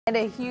And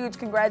a huge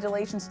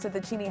congratulations to the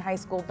Cheney High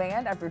School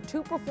Band. After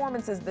 2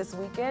 performances this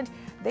weekend,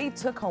 they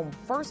took home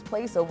first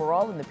place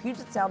overall in the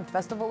Puget Sound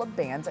Festival of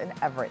Bands in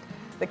Everett.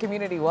 The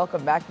community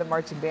welcomed back the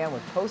marching band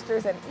with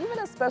posters and even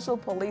a special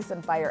police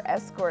and fire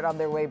escort on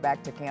their way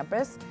back to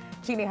campus.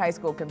 Cheney High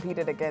School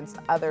competed against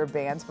other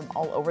bands from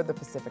all over the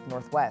Pacific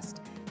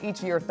Northwest.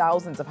 Each year,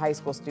 thousands of high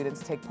school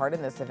students take part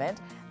in this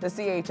event. The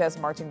CHS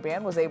Marching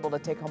Band was able to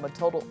take home a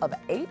total of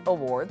 8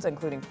 awards,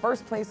 including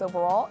first place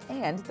overall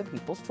and the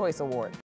People's Choice Award.